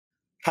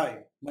Hi,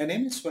 my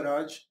name is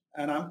Swaraj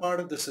and I'm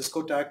part of the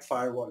Cisco TAG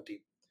Firewall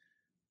team.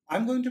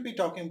 I'm going to be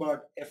talking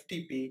about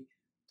FTP,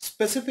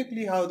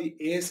 specifically how the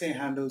ASA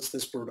handles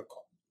this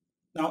protocol.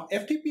 Now,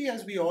 FTP,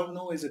 as we all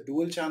know, is a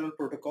dual channel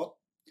protocol.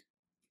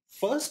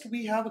 First,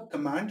 we have a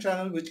command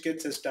channel which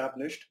gets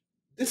established.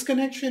 This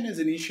connection is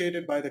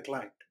initiated by the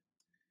client.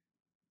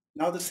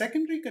 Now, the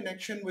secondary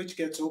connection which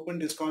gets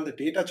opened is called the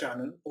data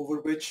channel,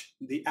 over which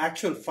the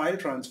actual file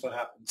transfer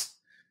happens.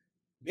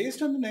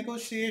 Based on the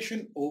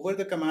negotiation over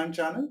the command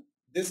channel,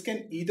 this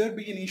can either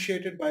be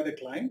initiated by the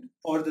client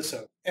or the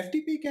server.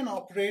 FTP can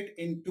operate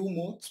in two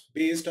modes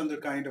based on the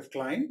kind of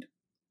client.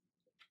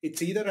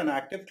 It's either an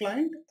active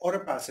client or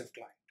a passive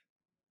client.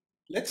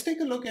 Let's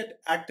take a look at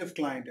active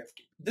client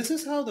FTP. This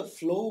is how the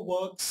flow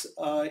works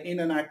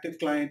in an active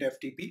client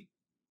FTP.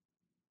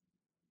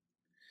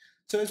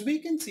 So as we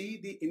can see,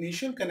 the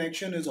initial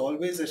connection is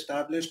always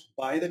established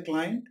by the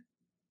client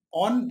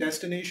on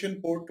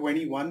destination port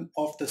 21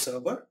 of the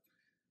server.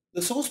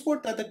 The source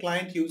port that the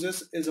client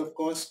uses is of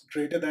course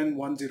greater than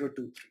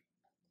 1023.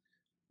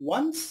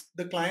 Once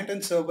the client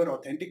and server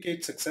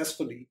authenticate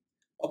successfully,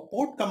 a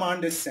port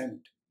command is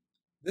sent.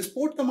 This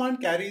port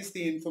command carries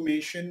the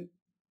information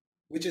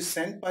which is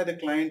sent by the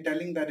client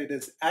telling that it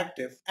is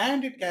active,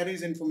 and it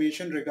carries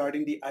information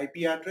regarding the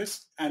IP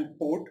address and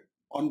port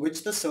on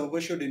which the server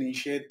should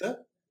initiate the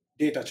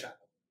data channel.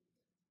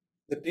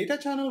 The data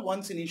channel,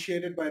 once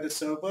initiated by the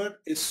server,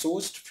 is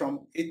sourced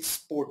from its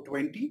port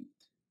 20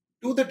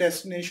 to the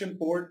destination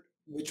port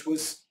which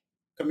was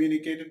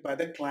communicated by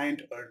the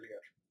client earlier.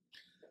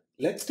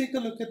 Let's take a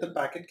look at the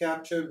packet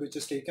capture which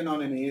is taken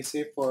on an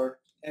ASA for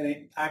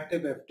an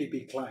active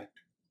FTP client.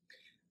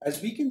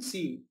 As we can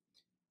see,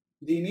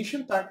 the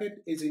initial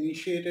packet is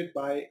initiated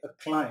by a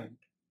client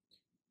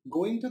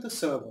going to the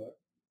server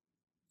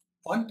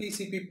on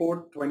TCP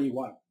port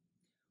 21.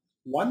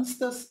 Once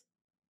the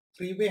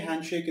three-way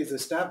handshake is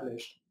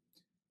established,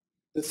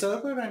 the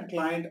server and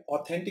client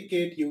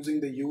authenticate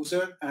using the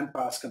user and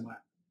pass command.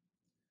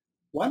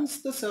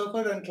 Once the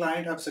server and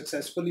client have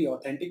successfully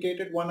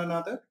authenticated one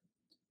another,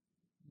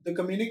 the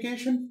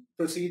communication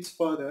proceeds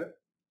further,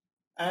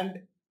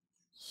 and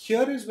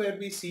here is where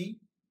we see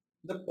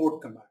the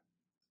port command.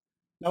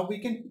 Now we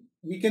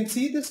can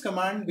see this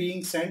command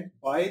being sent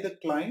by the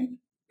client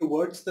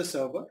towards the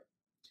server.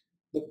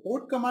 The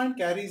port command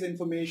carries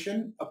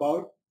information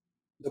about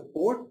the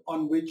port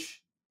on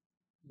which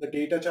the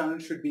data channel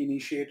should be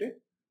initiated.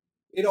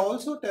 It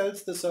also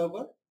tells the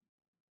server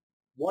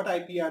what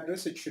IP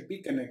address it should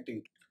be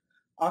connecting to.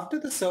 After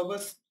the server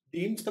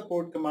deems the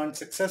port command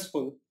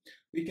successful,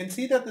 we can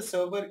see that the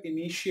server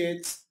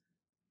initiates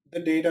the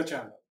data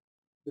channel.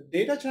 The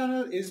data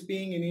channel is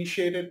being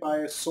initiated by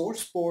a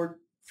source port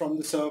from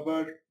the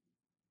server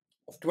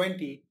of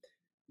 20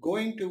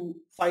 going to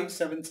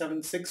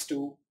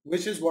 57762,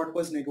 which is what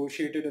was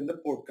negotiated in the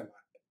port command.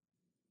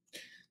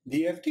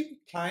 The FTP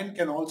client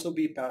can also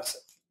be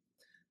passive.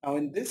 Now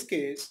in this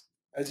case,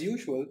 as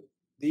usual,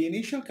 the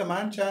initial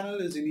command channel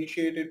is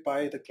initiated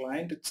by the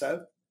client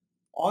itself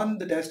on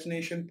the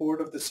destination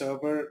port of the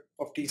server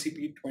of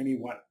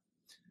TCP/21.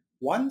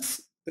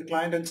 Once the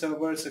client and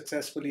server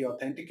successfully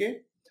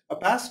authenticate, a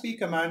passv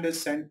command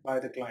is sent by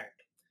the client.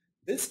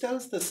 This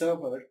tells the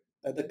server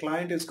that the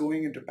client is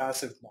going into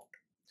passive mode,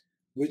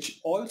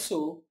 which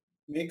also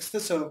makes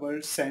the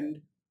server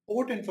send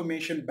port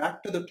information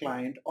back to the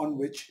client on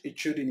which it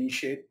should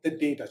initiate the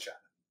data channel.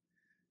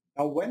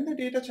 Now, when the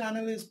data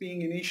channel is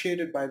being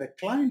initiated by the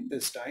client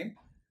this time,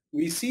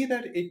 we see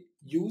that it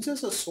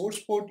uses a source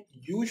port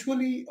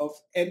usually of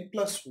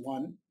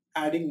n+1,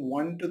 adding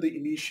 1 to the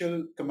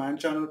initial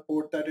command channel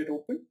port that it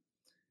opened,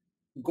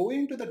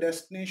 going to the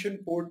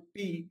destination port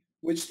P,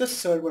 which the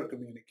server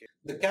communicates.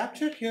 The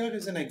capture here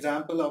is an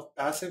example of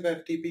passive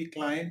FTP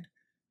client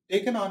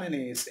taken on an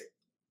ASA.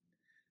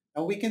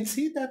 Now we can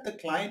see that the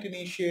client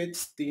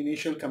initiates the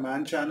initial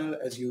command channel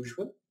as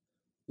usual.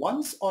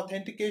 Once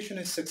authentication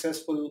is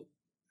successful,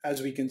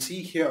 as we can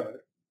see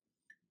here,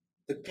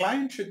 the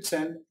client should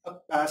send a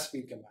passv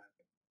command.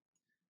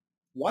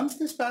 Once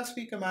this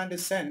passv command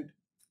is sent,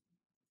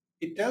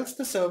 it tells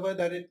the server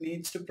that it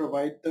needs to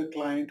provide the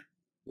client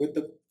with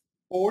the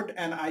port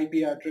and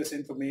IP address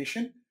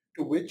information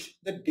to which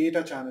the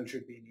data channel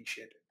should be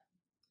initiated.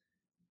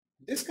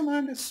 This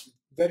command is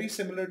very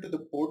similar to the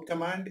port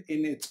command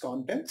in its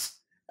contents.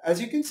 As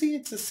you can see,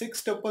 it's a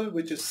 6 tuple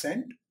which is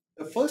sent.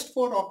 The first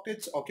 4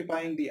 octets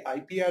occupying the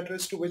IP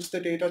address to which the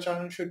data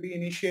channel should be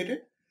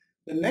initiated.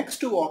 The next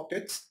 2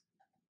 octets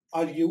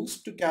are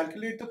used to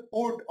calculate the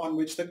port on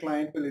which the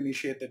client will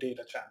initiate the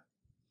data channel.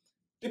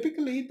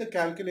 Typically, the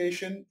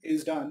calculation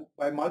is done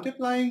by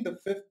multiplying the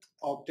 5th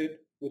octet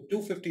with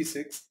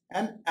 256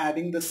 and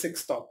adding the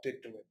 6th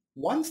octet to it.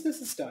 Once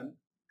this is done,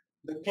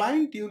 the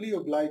client duly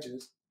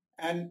obliges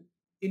and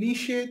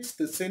initiates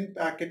the SYN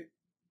packet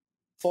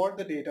for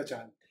the data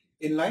channel.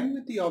 In line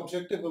with the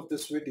objective of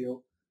this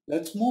video,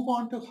 let's move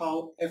on to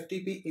how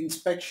FTP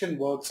inspection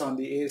works on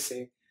the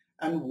ASA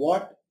and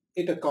what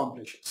it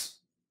accomplishes.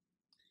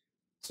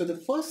 So the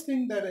first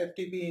thing that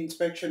FTP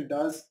inspection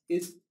does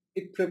is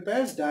it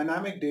prepares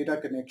dynamic data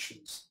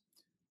connections.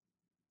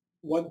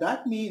 What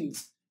that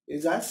means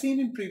is, as seen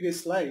in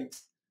previous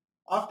slides,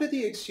 after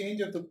the exchange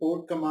of the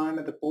port command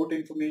and the port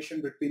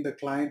information between the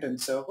client and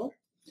server,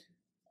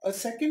 a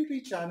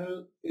secondary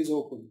channel is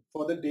open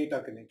for the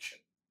data connection.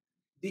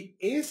 The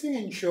ASA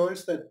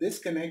ensures that this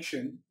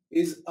connection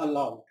is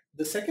allowed.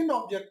 The second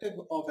objective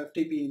of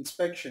FTP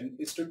inspection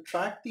is to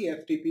track the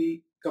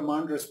FTP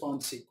command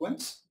response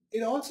sequence.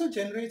 It also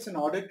generates an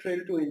audit trail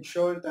to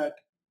ensure that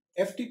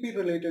FTP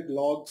related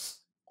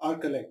logs are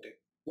collected.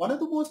 One of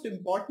the most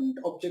important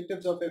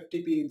objectives of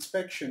FTP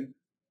inspection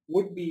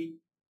would be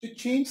to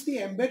change the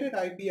embedded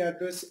IP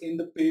address in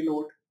the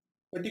payload,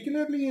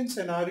 particularly in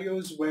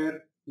scenarios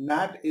where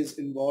NAT is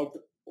involved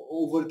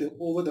over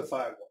the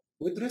firewall.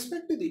 With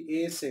respect to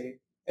the ASA,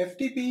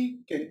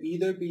 FTP can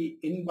either be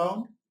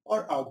inbound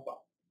or outbound.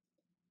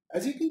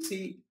 As you can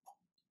see,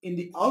 in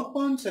the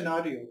outbound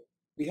scenario,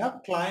 we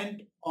have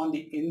client on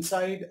the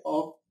inside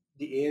of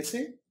the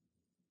ASA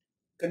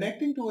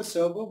connecting to a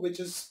server which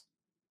is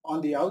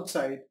on the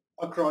outside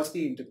across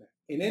the internet.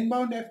 In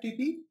inbound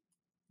FTP,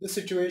 the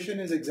situation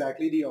is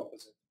exactly the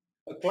opposite.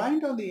 A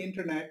client on the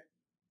internet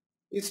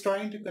is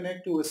trying to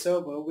connect to a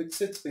server which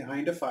sits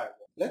behind a firewall.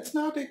 Let's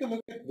now take a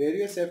look at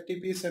various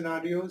FTP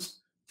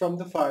scenarios from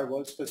the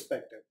firewall's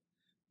perspective.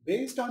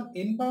 Based on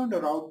inbound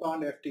or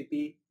outbound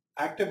FTP,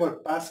 active or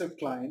passive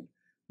client,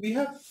 we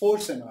have 4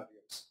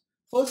 scenarios.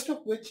 First of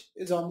which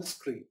is on the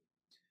screen.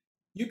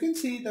 You can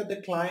see that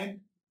the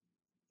client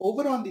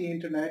over on the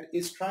internet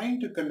is trying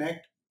to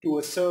connect to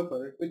a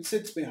server which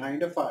sits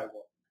behind a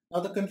firewall.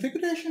 Now the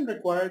configuration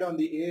required on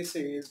the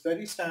ASA is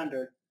very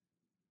standard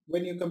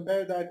when you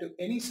compare that to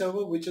any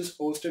server which is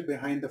hosted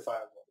behind the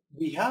firewall.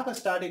 We have a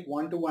static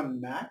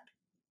one-to-one NAT,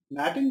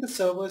 NATing the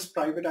server's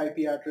private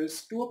IP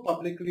address to a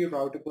publicly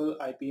routable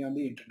IP on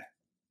the internet.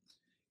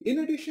 In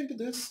addition to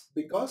this,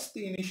 because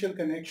the initial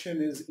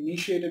connection is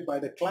initiated by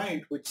the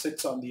client which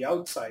sits on the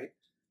outside,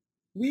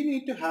 we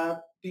need to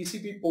have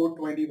TCP port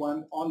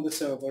 21 on the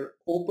server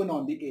open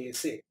on the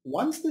ASA.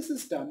 Once this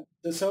is done,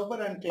 the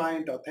server and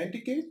client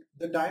authenticate.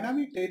 The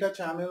dynamic data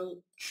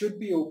channel should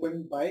be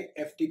opened by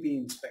FTP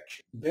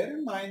inspection. Bear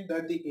in mind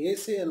that the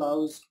ASA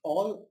allows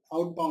all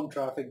outbound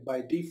traffic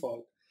by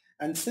default,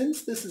 and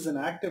since this is an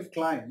active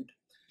client,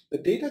 the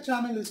data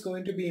channel is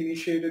going to be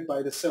initiated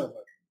by the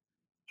server.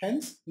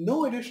 Hence,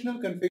 no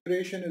additional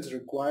configuration is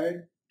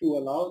required to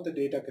allow the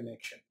data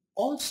connection.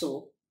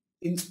 Also,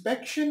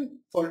 inspection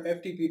for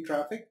FTP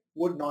traffic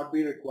would not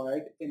be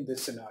required in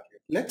this scenario.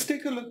 Let's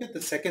take a look at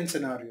the second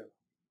scenario.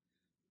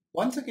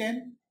 Once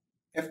again,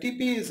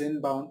 FTP is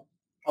inbound,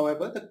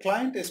 however, the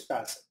client is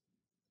passive.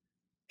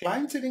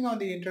 Client sitting on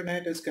the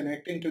internet is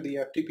connecting to the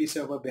FTP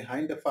server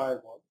behind the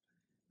firewall,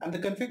 and the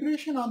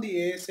configuration on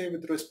the ASA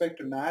with respect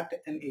to NAT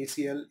and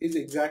ACL is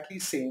exactly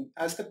same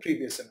as the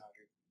previous scenario.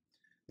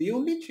 The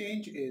only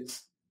change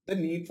is the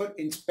need for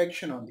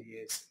inspection on the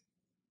ASA.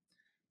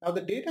 Now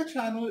the data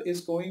channel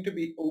is going to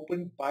be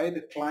opened by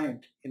the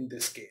client in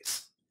this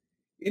case.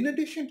 In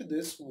addition to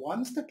this,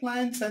 once the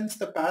client sends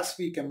the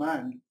passv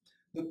command,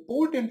 the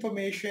port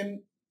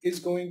information is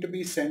going to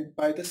be sent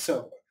by the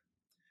server.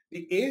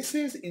 The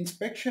ASA's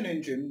inspection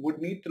engine would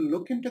need to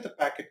look into the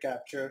packet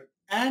capture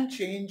and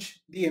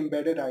change the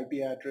embedded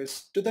IP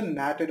address to the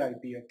NATed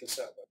IP of the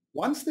server.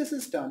 Once this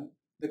is done,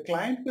 the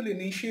client will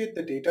initiate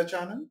the data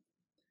channel.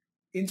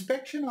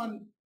 Inspection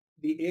on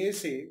the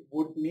ASA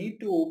would need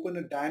to open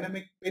a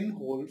dynamic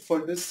pinhole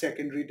for this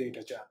secondary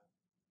data channel.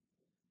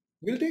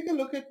 We'll take a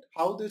look at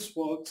how this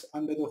works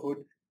under the hood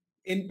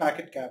in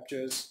packet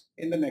captures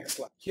in the next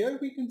slide. Here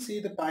we can see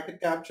the packet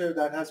capture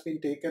that has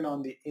been taken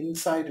on the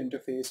inside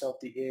interface of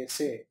the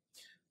ASA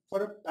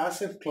for a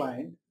passive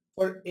client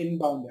for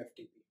inbound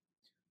FTP.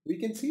 We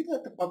can see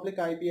that the public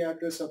IP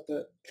address of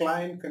the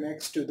client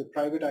connects to the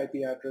private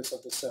IP address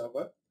of the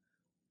server.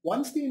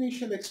 Once the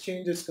initial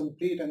exchange is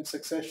complete and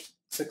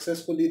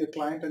successfully the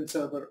client and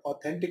server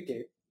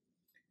authenticate,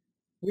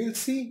 we'll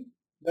see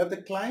that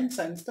the client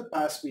sends the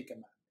passv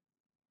command.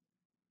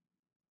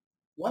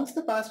 Once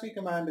the passv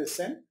command is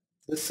sent,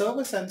 the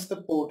server sends the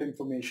port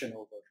information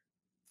over.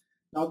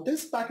 Now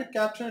this packet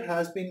capture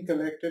has been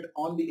collected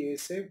on the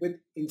ASA with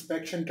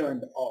inspection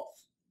turned off.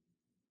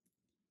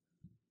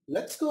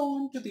 Let's go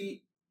on to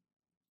the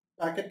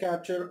packet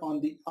capture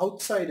on the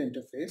outside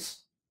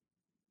interface,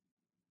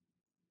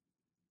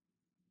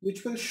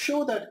 which will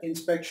show that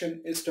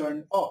inspection is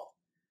turned off.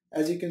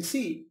 As you can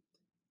see,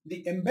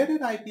 the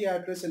embedded IP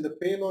address in the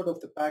payload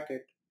of the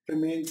packet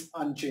remains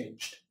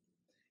unchanged.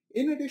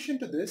 In addition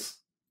to this,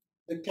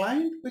 the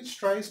client which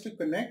tries to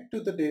connect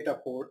to the data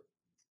port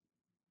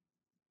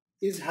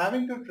is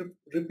having to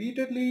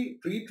repeatedly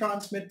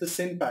retransmit the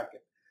SYN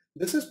packet.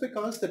 This is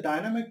because the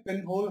dynamic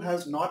pinhole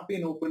has not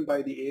been opened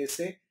by the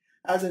ASA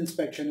as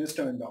inspection is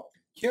turned off.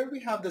 Here we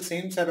have the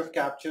same set of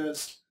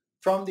captures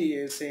from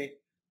the ASA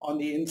on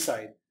the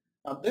inside.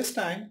 Now this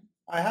time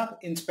I have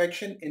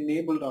inspection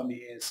enabled on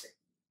the ASA.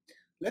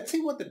 Let's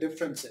see what the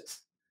difference is.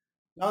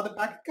 Now the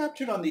packet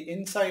capture on the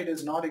inside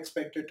is not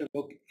expected to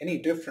look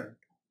any different.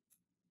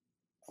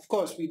 Of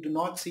course, we do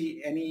not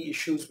see any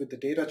issues with the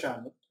data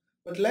channel,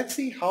 But let's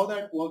see how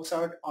that works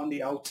out on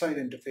the outside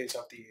interface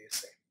of the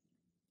ASA.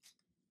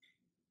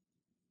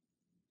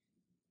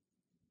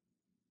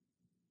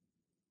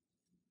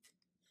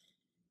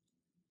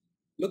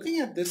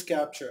 Looking at this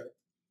capture,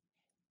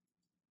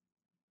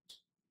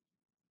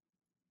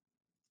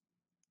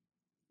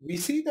 we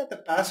see that the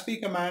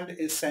passb command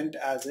is sent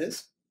as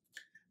is.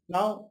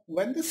 Now,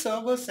 when the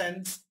server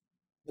sends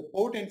the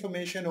port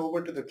information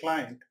over to the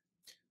client,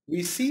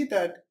 we see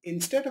that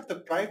instead of the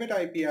private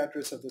IP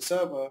address of the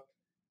server,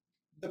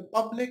 the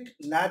public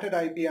NATed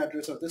IP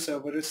address of the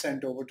server is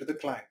sent over to the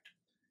client.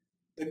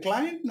 The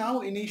client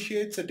now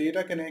initiates a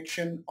data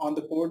connection on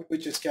the port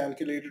which is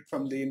calculated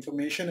from the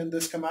information in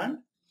this command,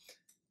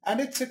 and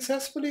it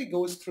successfully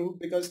goes through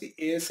because the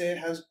ASA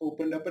has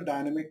opened up a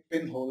dynamic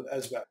pinhole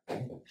as well.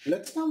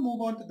 Let's now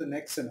move on to the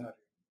next scenario.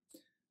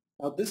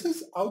 Now this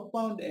is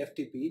outbound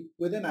FTP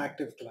with an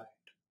active client.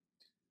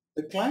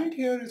 The client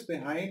here is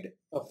behind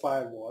a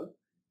firewall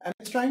and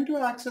it's trying to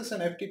access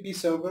an FTP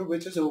server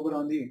which is over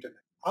on the internet.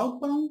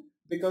 Outbound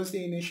because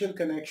the initial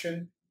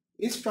connection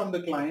is from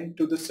the client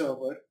to the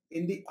server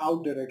in the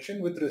out direction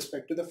with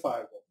respect to the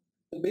firewall.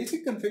 The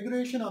basic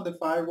configuration on the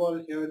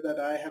firewall here that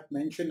I have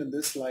mentioned in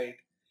this slide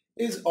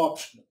is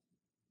optional.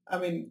 I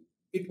mean,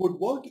 it would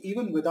work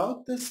even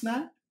without this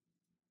NAT,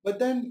 but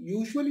then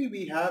usually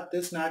we have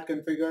this NAT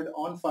configured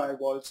on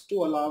firewalls to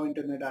allow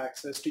internet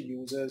access to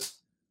users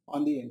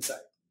on the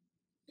inside.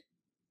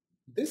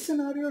 This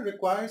scenario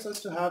requires us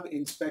to have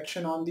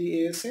inspection on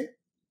the ASA.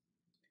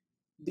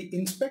 The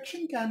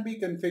inspection can be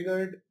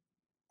configured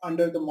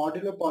under the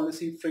modular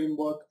policy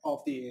framework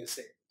of the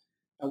ASA.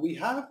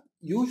 Now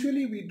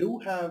usually we do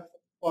have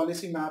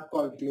policy map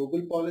called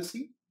global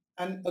policy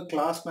and a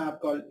class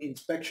map called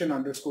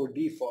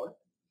inspection_default,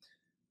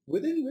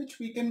 within which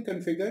we can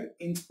configure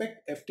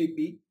inspect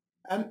FTP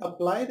and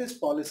apply this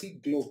policy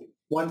globally.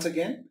 Once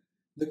again,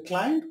 the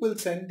client will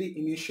send the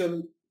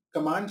initial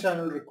command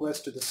channel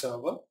request to the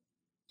server.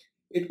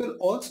 It will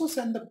also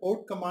send the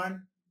port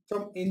command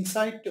from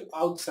inside to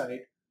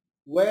outside,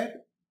 where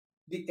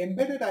the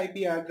embedded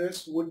IP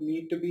address would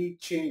need to be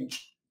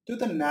changed to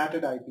the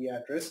NATed IP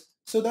address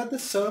so that the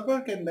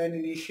server can then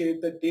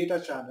initiate the data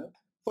channel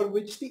for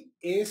which the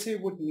ASA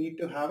would need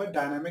to have a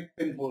dynamic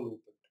pinhole opened.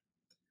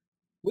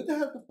 With the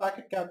help of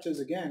packet captures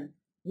again,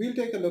 we'll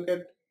take a look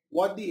at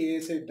what the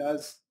ASA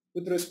does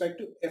with respect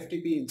to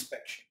FTP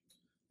inspection.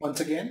 Once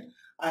again,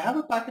 I have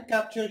a packet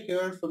capture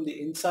here from the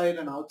inside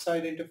and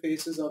outside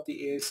interfaces of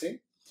the ASA.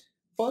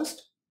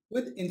 First,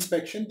 with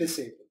inspection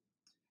disabled.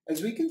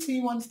 As we can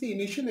see, once the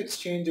initial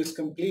exchange is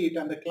complete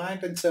and the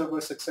client and server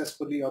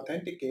successfully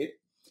authenticate,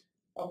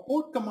 a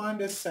port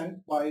command is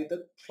sent by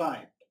the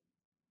client.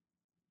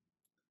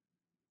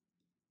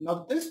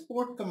 Now this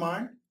port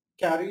command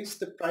carries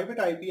the private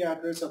IP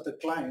address of the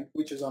client,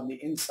 which is on the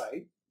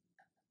inside.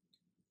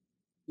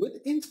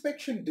 With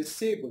inspection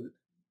disabled,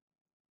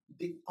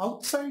 the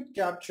outside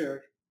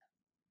capture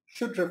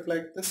should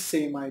reflect the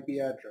same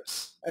IP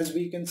address. As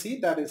we can see,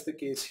 that is the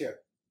case here.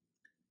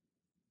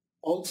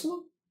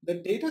 Also, the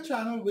data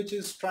channel which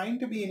is trying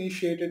to be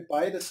initiated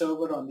by the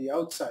server on the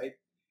outside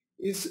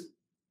is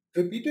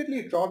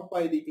repeatedly dropped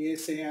by the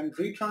ASA and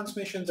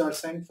retransmissions are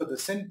sent for the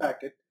SYN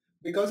packet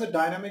because a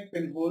dynamic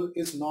pinhole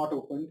is not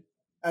opened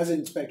as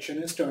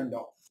inspection is turned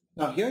off.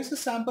 Now here's a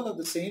sample of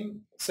the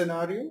same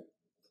scenario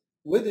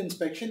with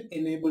inspection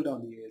enabled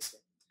on the ASA.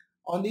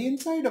 On the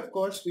inside, of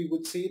course, we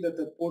would see that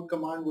the port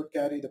command would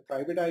carry the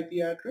private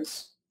IP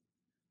address.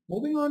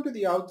 Moving on to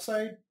the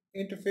outside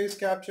interface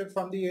capture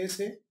from the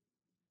ASA,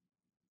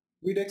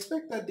 we'd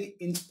expect that the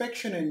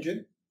inspection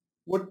engine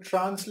would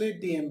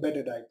translate the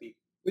embedded IP,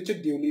 which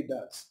it duly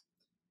does.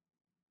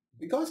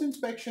 Because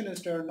inspection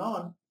is turned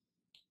on,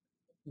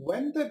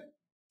 when the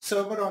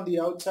server on the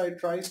outside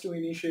tries to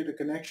initiate a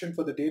connection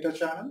for the data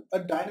channel, a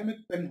dynamic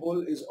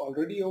pinhole is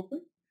already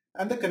open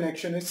and the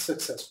connection is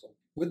successful.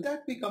 With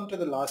that, we come to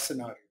the last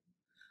scenario.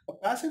 A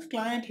passive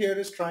client here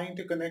is trying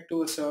to connect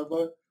to a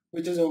server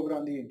which is over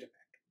on the internet.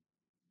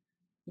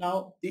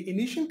 Now, the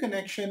initial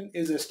connection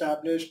is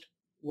established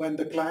when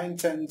the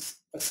client sends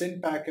a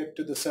SYN packet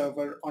to the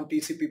server on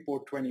TCP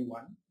port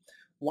 21.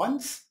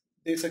 Once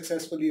they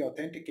successfully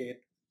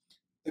authenticate,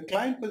 the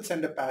client will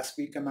send a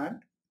passb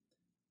command.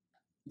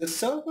 The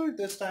server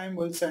this time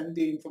will send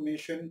the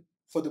information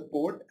for the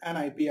port and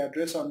IP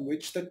address on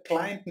which the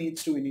client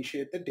needs to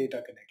initiate the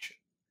data connection.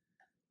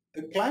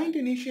 The client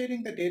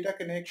initiating the data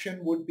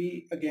connection would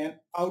be, again,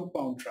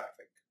 outbound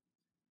traffic.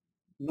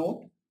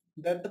 Note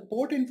that the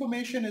port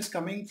information is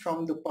coming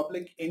from the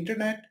public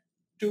internet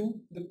to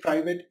the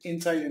private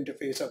inside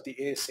interface of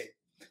the ASA,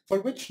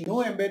 for which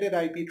no embedded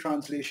IP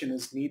translation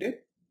is needed.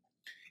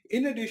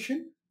 In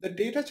addition, the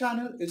data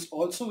channel is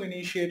also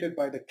initiated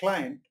by the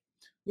client,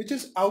 which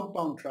is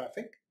outbound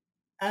traffic,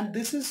 and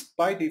this is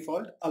by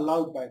default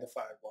allowed by the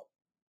firewall.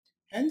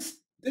 Hence,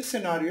 this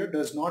scenario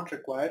does not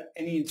require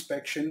any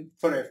inspection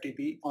for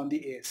FTP on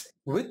the ASA.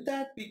 With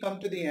that, we come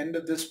to the end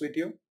of this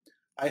video.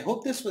 I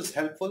hope this was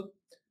helpful.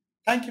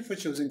 Thank you for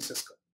choosing Cisco.